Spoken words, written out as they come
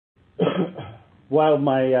While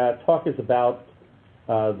my talk is about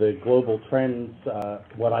the global trends,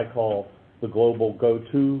 what I call the global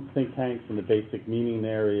go-to think tanks, and the basic meaning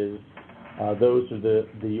there is those are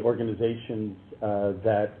the organizations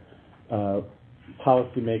that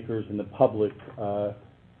policymakers and the public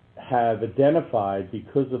have identified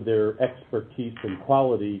because of their expertise and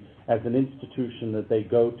quality as an institution that they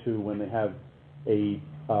go to when they have a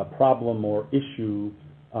problem or issue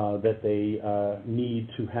that they need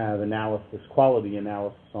to have analysis, quality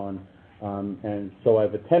analysis on. And so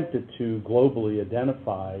I've attempted to globally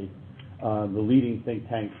identify the leading think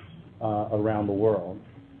tanks around the world.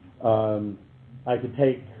 I could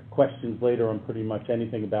take questions later on pretty much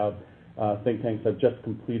anything about think tanks. I've just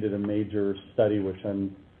completed a major study, which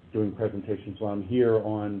I'm doing presentations while I'm here,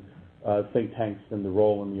 on think tanks and the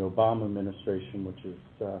role in the Obama administration, which is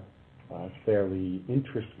fairly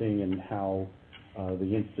interesting in how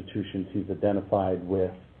the institutions he's identified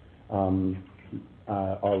with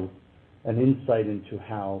are an insight into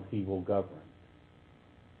how he will govern.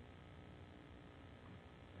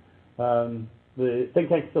 The Think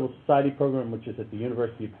Tank Civil Society program, which is at the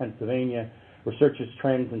University of Pennsylvania, researches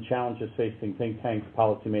trends and challenges facing think tanks,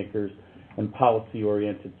 policymakers, and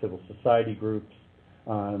policy-oriented civil society groups.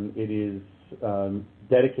 It is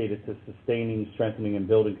dedicated to sustaining, strengthening, and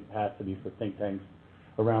building capacity for think tanks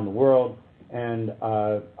around the world. And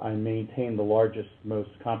I maintain the largest, most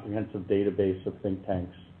comprehensive database of think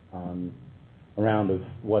tanks around of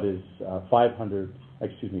what is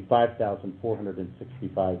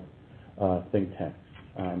 5,465 think tanks.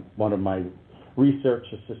 One of my research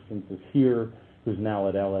assistants is here, who's now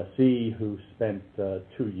at LSE, who spent 2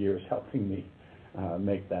 years helping me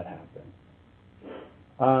make that happen.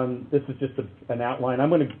 This is just an outline. I'm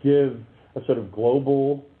going to give a sort of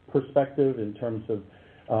global perspective in terms of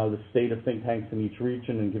the state of think tanks in each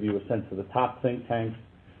region and give you a sense of the top think tanks.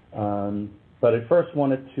 But I first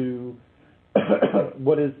wanted to,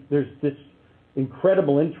 there's this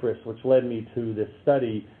incredible interest which led me to this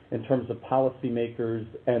study in terms of policymakers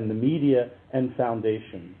and the media and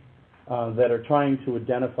foundations that are trying to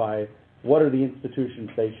identify what are the institutions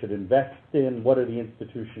they should invest in, what are the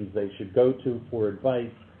institutions they should go to for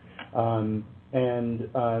advice, and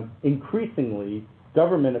increasingly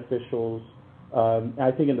government officials,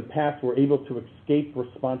 I think in the past, were able to escape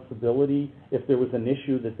responsibility if there was an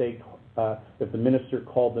issue that if the minister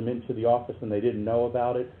called them into the office and they didn't know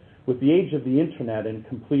about it. With the age of the internet and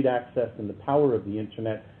complete access and the power of the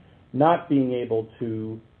internet, not being able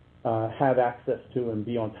to have access to and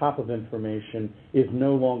be on top of information is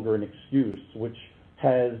no longer an excuse, which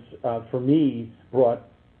has, for me, brought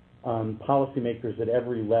policymakers at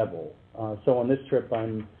every level. So on this trip,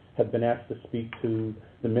 I have been asked to speak to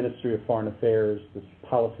the Ministry of Foreign Affairs, the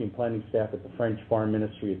policy and planning staff at the French Foreign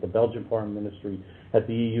Ministry, at the Belgian Foreign Ministry, at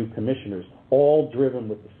the EU commissioners, all driven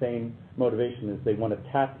with the same motivation as they want to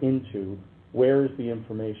tap into where is the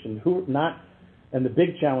information, and the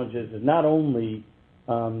big challenge is not only,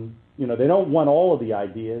 they don't want all of the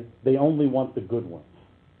ideas, they only want the good ones.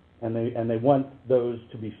 And they want those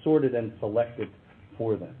to be sorted and selected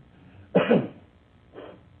for them.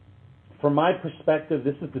 From my perspective,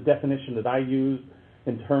 this is the definition that I use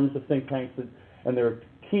in terms of think tanks, and there are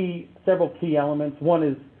several key elements. One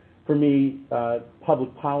is, for me,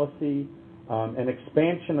 public policy, an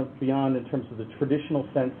expansion of beyond in terms of the traditional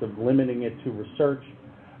sense of limiting it to research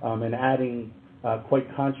and adding quite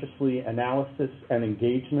consciously analysis and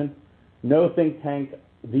engagement. No think tank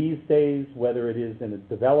these days, whether it is in a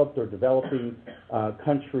developed or developing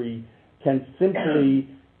country, can simply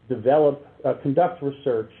conduct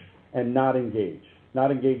research and not engage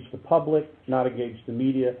the public, not engage the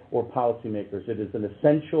media or policymakers. It is an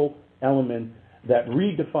essential element that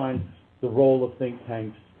redefines the role of think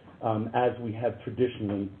tanks as we have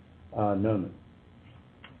traditionally known it.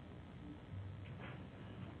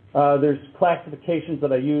 There's classifications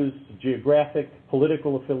that I use: geographic,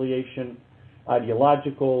 political affiliation,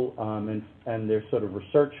 ideological, and there's sort of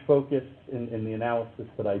research focus in the analysis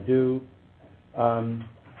that I do.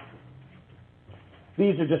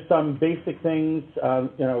 These are just some basic things.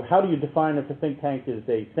 How do you define if a think tank is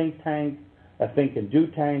a think tank, a think and do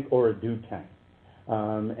tank, or a do tank?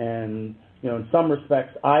 In some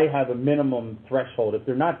respects, I have a minimum threshold. If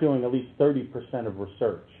they're not doing at least 30% of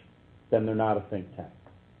research, then they're not a think tank.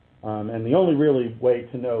 And the only really way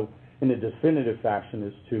to know in a definitive fashion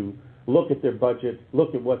is to look at their budget,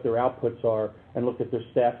 look at what their outputs are, and look at their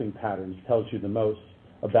staffing patterns. It tells you the most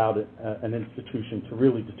about an institution to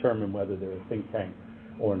really determine whether they're a think tank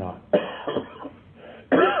or not.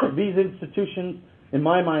 These institutions, in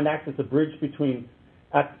my mind, act as a bridge between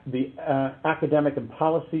the academic and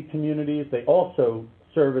policy communities. They also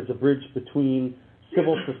serve as a bridge between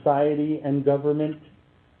civil society and government,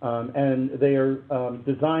 and they are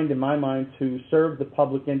designed, in my mind, to serve the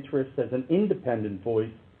public interest as an independent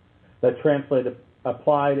voice that translates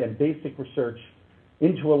applied and basic research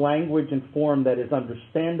into a language and form that is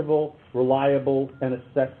understandable, reliable, and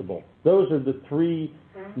accessible. Those are the three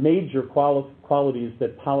major qualities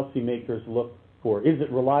that policymakers look for. Is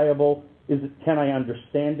it reliable? Can I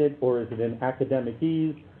understand it, or is it in academic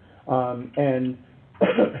ease? And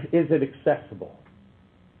is it accessible?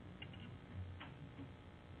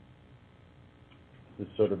 This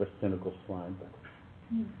is sort of a cynical slide, but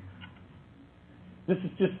this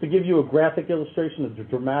is just to give you a graphic illustration of the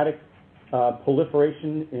dramatic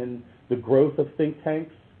proliferation in the growth of think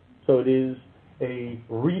tanks. So it is a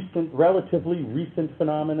relatively recent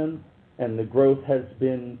phenomenon, and the growth has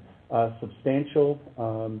been substantial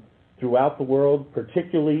throughout the world,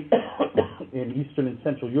 particularly in Eastern and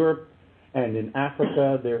Central Europe and in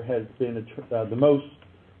Africa. There has been the most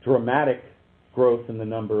dramatic growth in the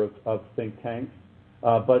number of think tanks,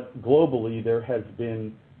 but globally there has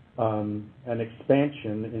been an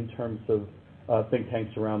expansion in terms of think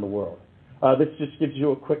tanks around the world. This just gives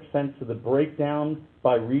you a quick sense of the breakdown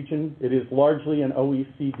by region. It is largely an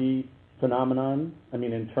OECD phenomenon. I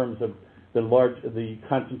mean, in terms of the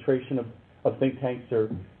concentration of think tanks are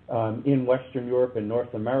in Western Europe and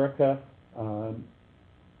North America,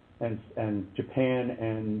 and Japan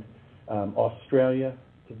and Australia,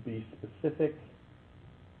 to be specific.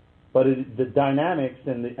 But the dynamics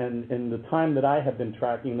and the time that I have been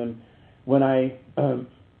tracking them, when I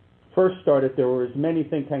first started, there were as many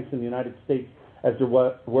think tanks in the United States as there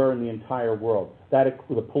were in the entire world.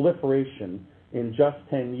 The proliferation in just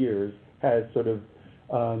 10 years has sort of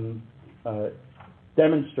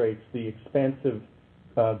demonstrates the expansive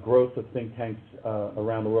growth of think tanks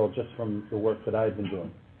around the world just from the work that I've been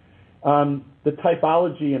doing. The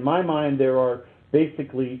typology, in my mind, there are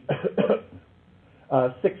basically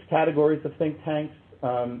 6 categories of think tanks,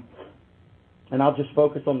 and I'll just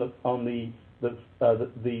focus on the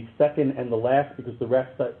second and the last, because the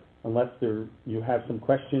rest, unless you have some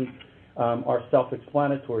questions, are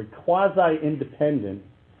self-explanatory. Quasi-independent,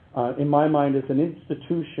 in my mind, is an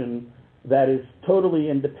institution that is totally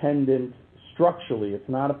independent structurally. It's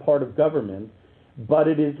not a part of government, but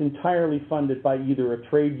it is entirely funded by either a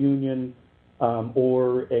trade union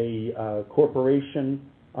or a corporation,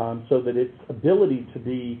 so that its ability to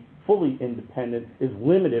be fully independent is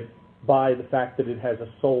limited by the fact that it has a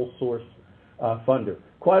sole source funder.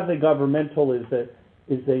 Quasi-governmental is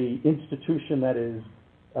a institution that is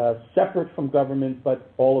separate from government,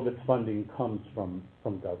 but all of its funding comes from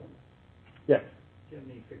government. Yes? Do you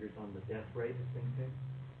have any figures on the death rate of think tanks?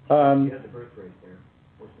 You had the birth rate there.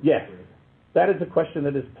 Yes. That is a question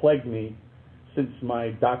that has plagued me since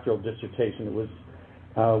my doctoral dissertation. It was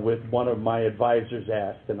with one of my advisors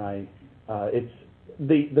asked, and it's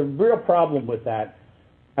the real problem with that.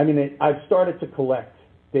 I mean, I've started to collect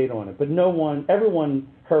data on it, but everyone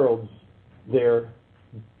heralds their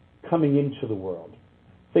coming into the world.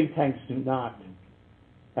 Think tanks do not,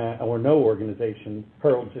 or no organization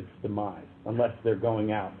heralds its demise unless they're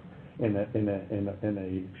going out in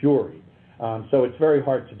a fury. So it's very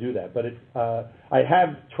hard to do that. But I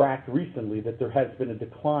have tracked recently that there has been a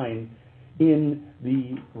decline in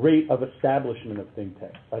the rate of establishment of think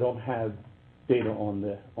tanks. I don't have data on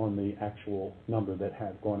the actual number that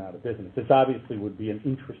have gone out of business. This obviously would be an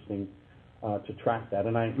interesting to track that.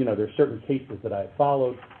 And there are certain cases that I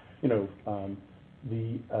followed, in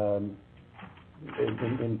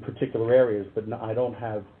particular areas, but I don't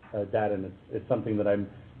have data, and it's something that I'm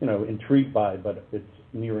intrigued by, but it's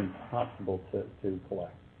near impossible to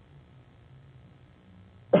collect.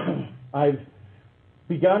 I've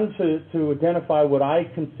begun to identify what I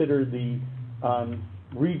consider the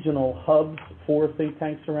regional hubs for think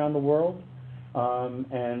tanks around the world,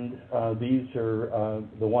 and these are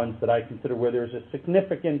the ones that I consider where there's a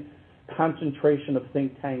significant concentration of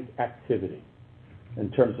think tank activity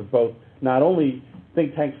in terms of both not only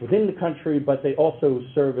think tanks within the country, but they also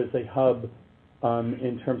serve as a hub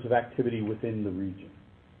in terms of activity within the region.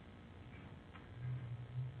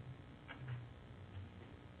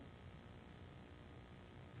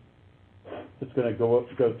 Just going to go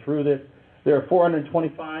through this. There are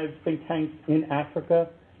 425 think tanks in Africa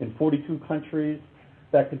in 42 countries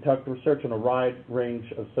that conduct research on a wide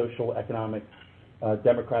range of social, economic,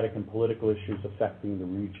 democratic, and political issues affecting the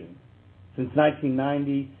region. Since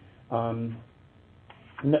 1990,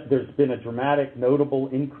 there's been a dramatic, notable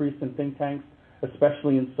increase in think tanks,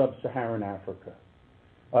 especially in sub-Saharan Africa.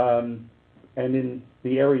 And in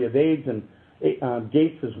the area of AIDS, and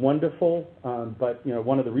Gates is wonderful, but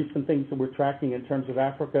one of the recent things that we're tracking in terms of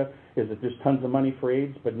Africa is that there's tons of money for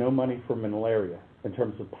AIDS, but no money for malaria in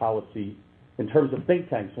terms of policy, in terms of think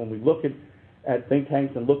tanks. When we look at think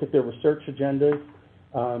tanks and look at their research agendas,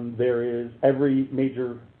 there is every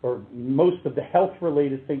major or most of the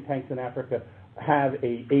health-related think tanks in Africa have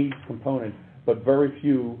a AIDS component, but very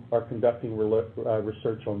few are conducting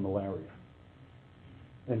research on malaria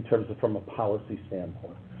in terms of from a policy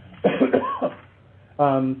standpoint.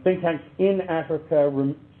 Think tanks in Africa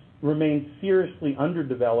remain seriously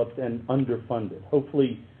underdeveloped and underfunded.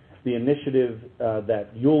 Hopefully, the initiative that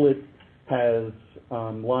Hewlett has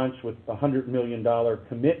launched with a $100 million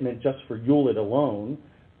commitment just for Hewlett alone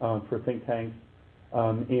for think tanks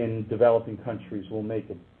in developing countries will make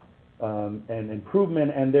an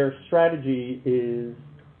improvement, and their strategy is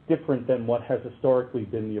different than what has historically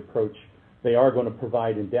been the approach. They are going to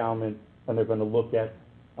provide endowment, and they're going to look at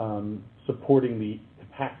supporting the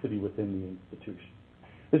capacity within the institution.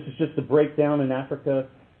 This is just a breakdown in Africa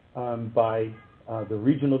by the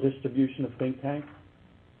regional distribution of think tanks,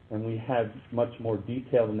 and we have much more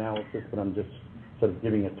detailed analysis, but I'm just sort of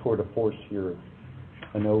giving a tour de force here,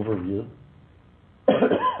 an overview.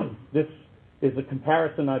 This is a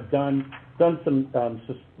comparison I've done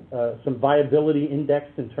some viability index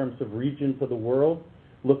in terms of regions of the world,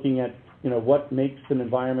 looking at what makes an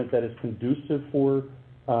environment that is conducive for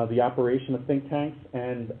the operation of think tanks,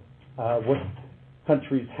 and what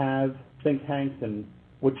countries have think tanks and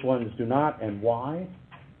which ones do not, and why.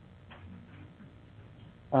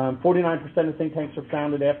 49% of think tanks are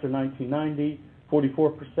founded after 1990.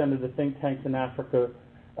 44% of the think tanks in Africa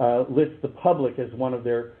list the public as one of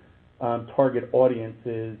their target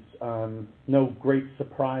audiences. No great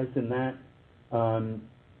surprise in that.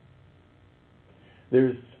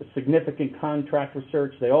 There's significant contract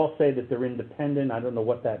research. They all say that they're independent. I don't know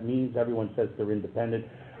what that means. Everyone says they're independent.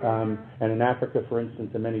 And in Africa, for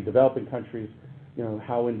instance, in many developing countries,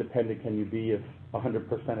 how independent can you be if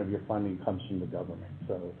 100% of your funding comes from the government?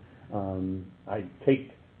 So I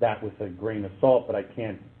take that with a grain of salt, but I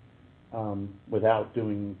can't, without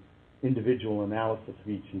doing individual analysis of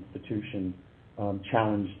each institution,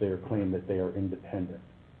 challenge their claim that they are independent.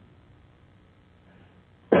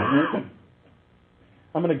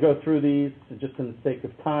 I'm going to go through these just in the sake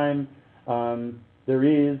of time. There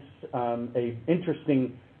is a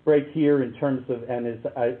interesting break here in terms of, and is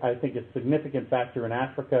I think a significant factor in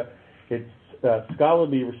Africa. It's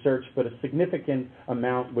scholarly research, but a significant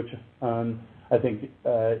amount, which I think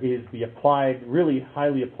is the applied, really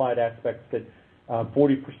highly applied aspects that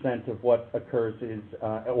 40% of what occurs is,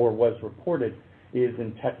 or was reported, is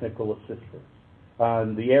in technical assistance.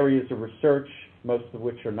 The areas of research, most of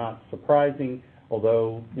which are not surprising,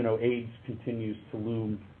 although AIDS continues to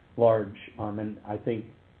loom large, and I think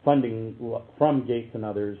funding from Gates and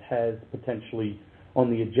others has potentially on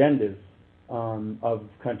the agendas of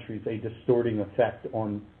countries a distorting effect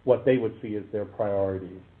on what they would see as their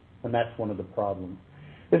priorities, and that's one of the problems.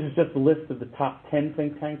 This is just a list of the top 10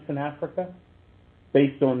 think tanks in Africa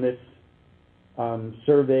based on this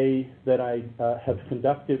survey that I have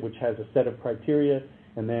conducted, which has a set of criteria,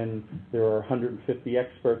 and then there are 150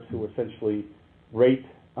 experts who essentially rate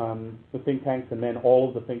the think tanks, and then all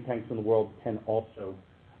of the think tanks in the world can also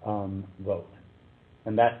vote.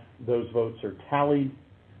 And those votes are tallied,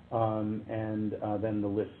 and then the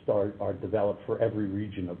lists are developed for every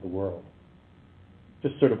region of the world.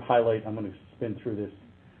 Just sort of highlight, I'm going to spin through this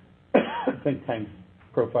think tanks,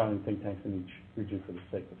 profiling think tanks in each region for the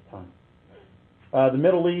sake of time. The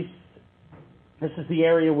Middle East, this is the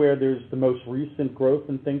area where there's the most recent growth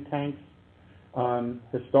in think tanks.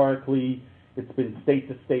 Historically, it's been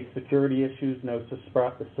state-to-state security issues. No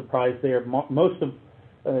surprise there. Most of,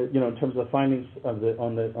 in terms of the findings of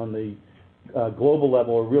on the global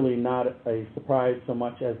level, are really not a surprise so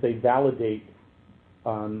much as they validate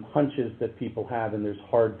hunches that people have, and there's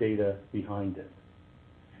hard data behind it.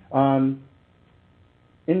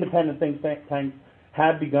 Independent think tanks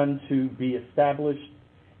have begun to be established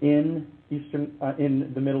in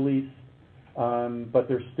the Middle East, but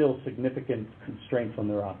there's still significant constraints on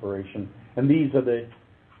their operation. And these are the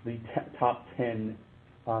top 10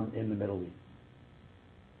 in the Middle East.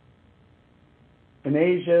 In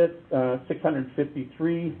Asia,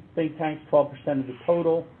 653 think tanks, 12% of the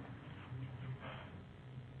total.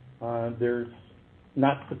 There's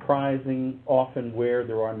not surprising often where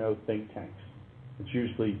there are no think tanks. It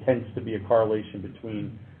usually tends to be a correlation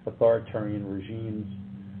between authoritarian regimes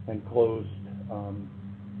and closed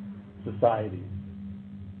societies.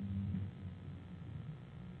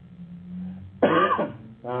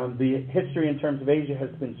 The history in terms of Asia has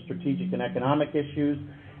been strategic and economic issues,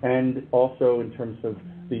 and also in terms of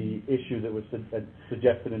the issue that was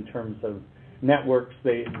suggested in terms of networks.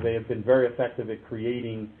 They have been very effective at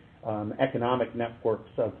creating economic networks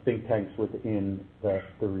of think tanks within the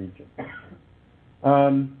region.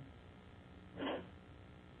 The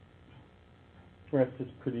rest is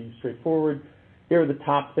pretty straightforward. Here are the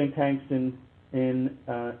top think tanks in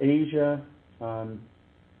Asia.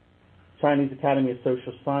 Chinese Academy of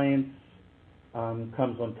Social Science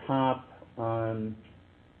comes on top,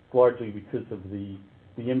 largely because of the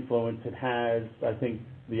influence it has. I think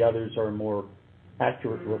the others are a more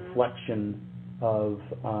accurate reflection of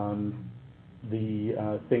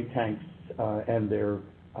the think tanks and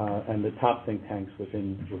the top think tanks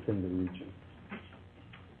within the region.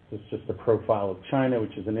 This is just a profile of China,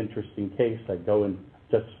 which is an interesting case. I go and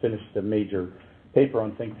just finished a major paper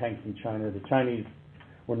on think tanks in China. The Chinese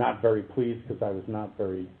were not very pleased because I was not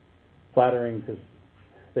very flattering, because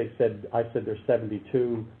I said there's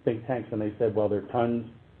 72 think tanks, and they said, well, they're tons,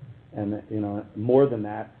 and more than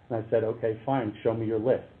that. And I said, okay, fine, show me your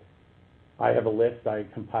list. I have a list. I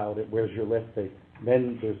compiled it. Where's your list?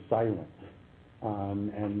 Then there's silence,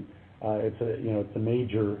 and it's a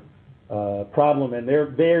major problem. And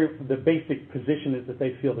the basic position is that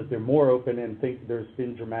they feel that they're more open and think there's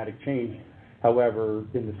been dramatic change. However,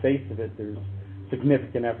 in the face of it, there's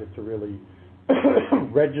significant effort to really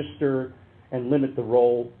register and limit the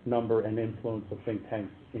role, number, and influence of think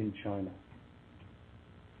tanks in China.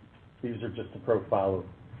 These are just a profile of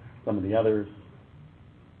some of the others.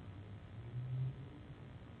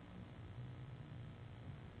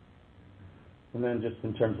 And then just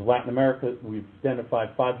in terms of Latin America, we've identified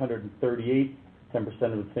 538, 10%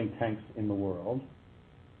 of the think tanks in the world.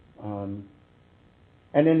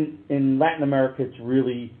 And in Latin America, it's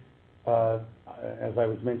really, as I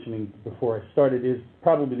was mentioning before I started, is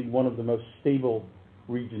probably one of the most stable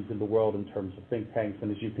regions in the world in terms of think tanks. And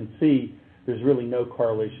as you can see, there's really no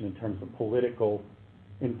correlation in terms of political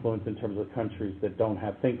influence in terms of countries that don't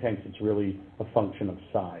have think tanks. It's really a function of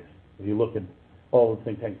size. If you look at all the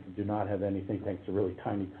think tanks that do not have any think tanks, are really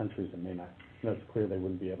tiny countries and may not, it's clear they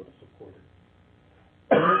wouldn't be able to support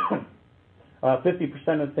it.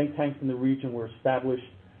 50% of think tanks in the region were established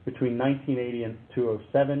between 1980 and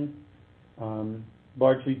 2007,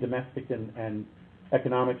 largely domestic and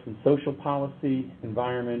economics and social policy,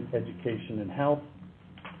 environment, education, and health.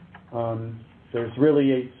 There's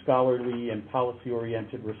really a scholarly and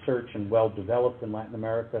policy-oriented research and well-developed in Latin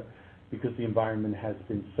America because the environment has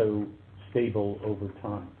been so stable over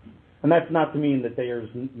time. And that's not to mean that there's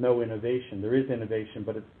no innovation. There is innovation,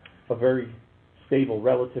 but it's a very stable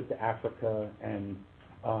relative to Africa and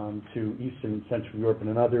to Eastern and Central Europe and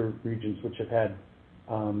in other regions which have had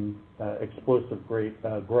explosive great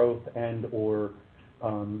growth and or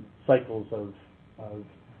cycles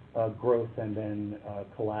of growth and then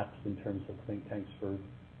collapse in terms of think tanks for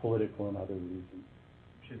political and other reasons.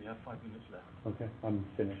 Should we have 5 minutes left? Okay, I'm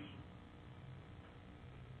finished.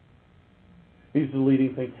 These are the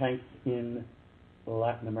leading think tanks in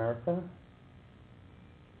Latin America.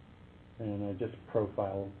 And I just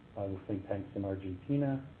profile the think tanks in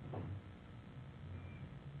Argentina.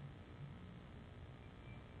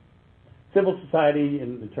 Civil society,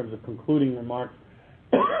 in terms of concluding remarks,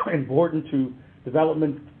 important to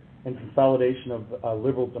development and consolidation of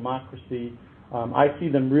liberal democracy. I see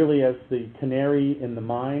them really as the canary in the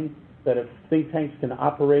mine, that if think tanks can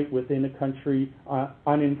operate within a country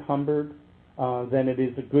unencumbered, then it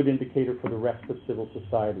is a good indicator for the rest of civil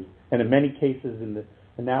society. And in many cases, in the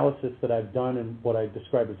analysis that I've done and what I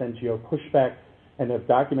describe as NGO pushback, and have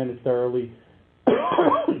documented thoroughly,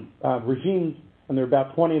 regimes, and there are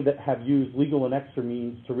about 20 that have used legal and extra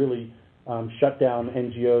means to really shut down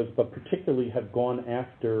NGOs, but particularly have gone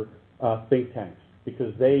after think tanks,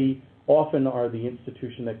 because they often are the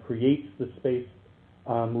institution that creates the space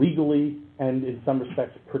legally and in some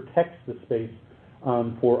respects protects the space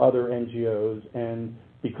for other NGOs. And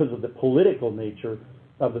because of the political nature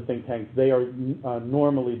of the think tanks, they are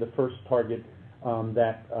normally the first target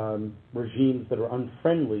that regimes that are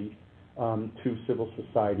unfriendly to civil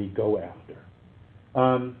society go after.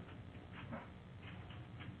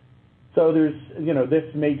 So there's, this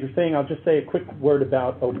major thing. I'll just say a quick word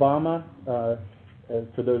about Obama.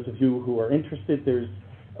 For those of you who are interested, there's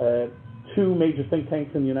 2 major think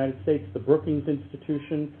tanks in the United States, the Brookings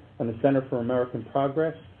Institution and the Center for American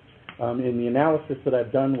Progress. In the analysis that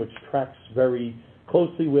I've done, which tracks very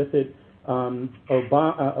closely with it,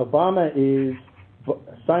 Obama is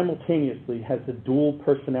simultaneously has a dual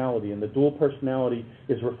personality, and the dual personality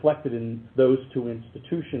is reflected in those 2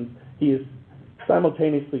 institutions. He is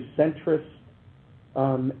simultaneously centrist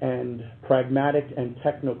and pragmatic and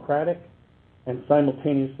technocratic, and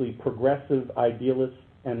simultaneously progressive, idealist,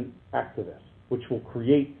 and activist, which will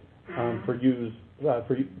create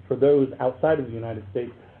for those outside of the United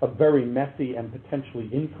States a very messy and potentially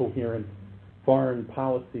incoherent foreign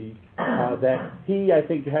policy that he, I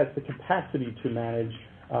think, has the capacity to manage,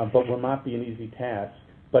 but will not be an easy task.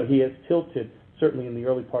 But he has tilted, certainly in the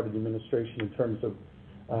early part of the administration, in terms of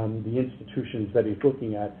the institutions that he's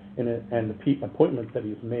looking at and the appointments that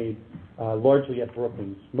he's made, largely at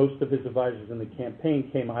Brookings. Most of his advisors in the campaign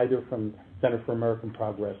came either from Center for American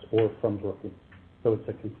Progress or from Brookings. So it's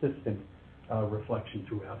a consistent reflection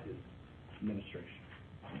throughout his administration.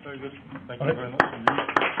 Very good. Thank you very much.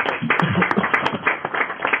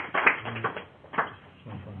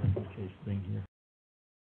 Case thing here.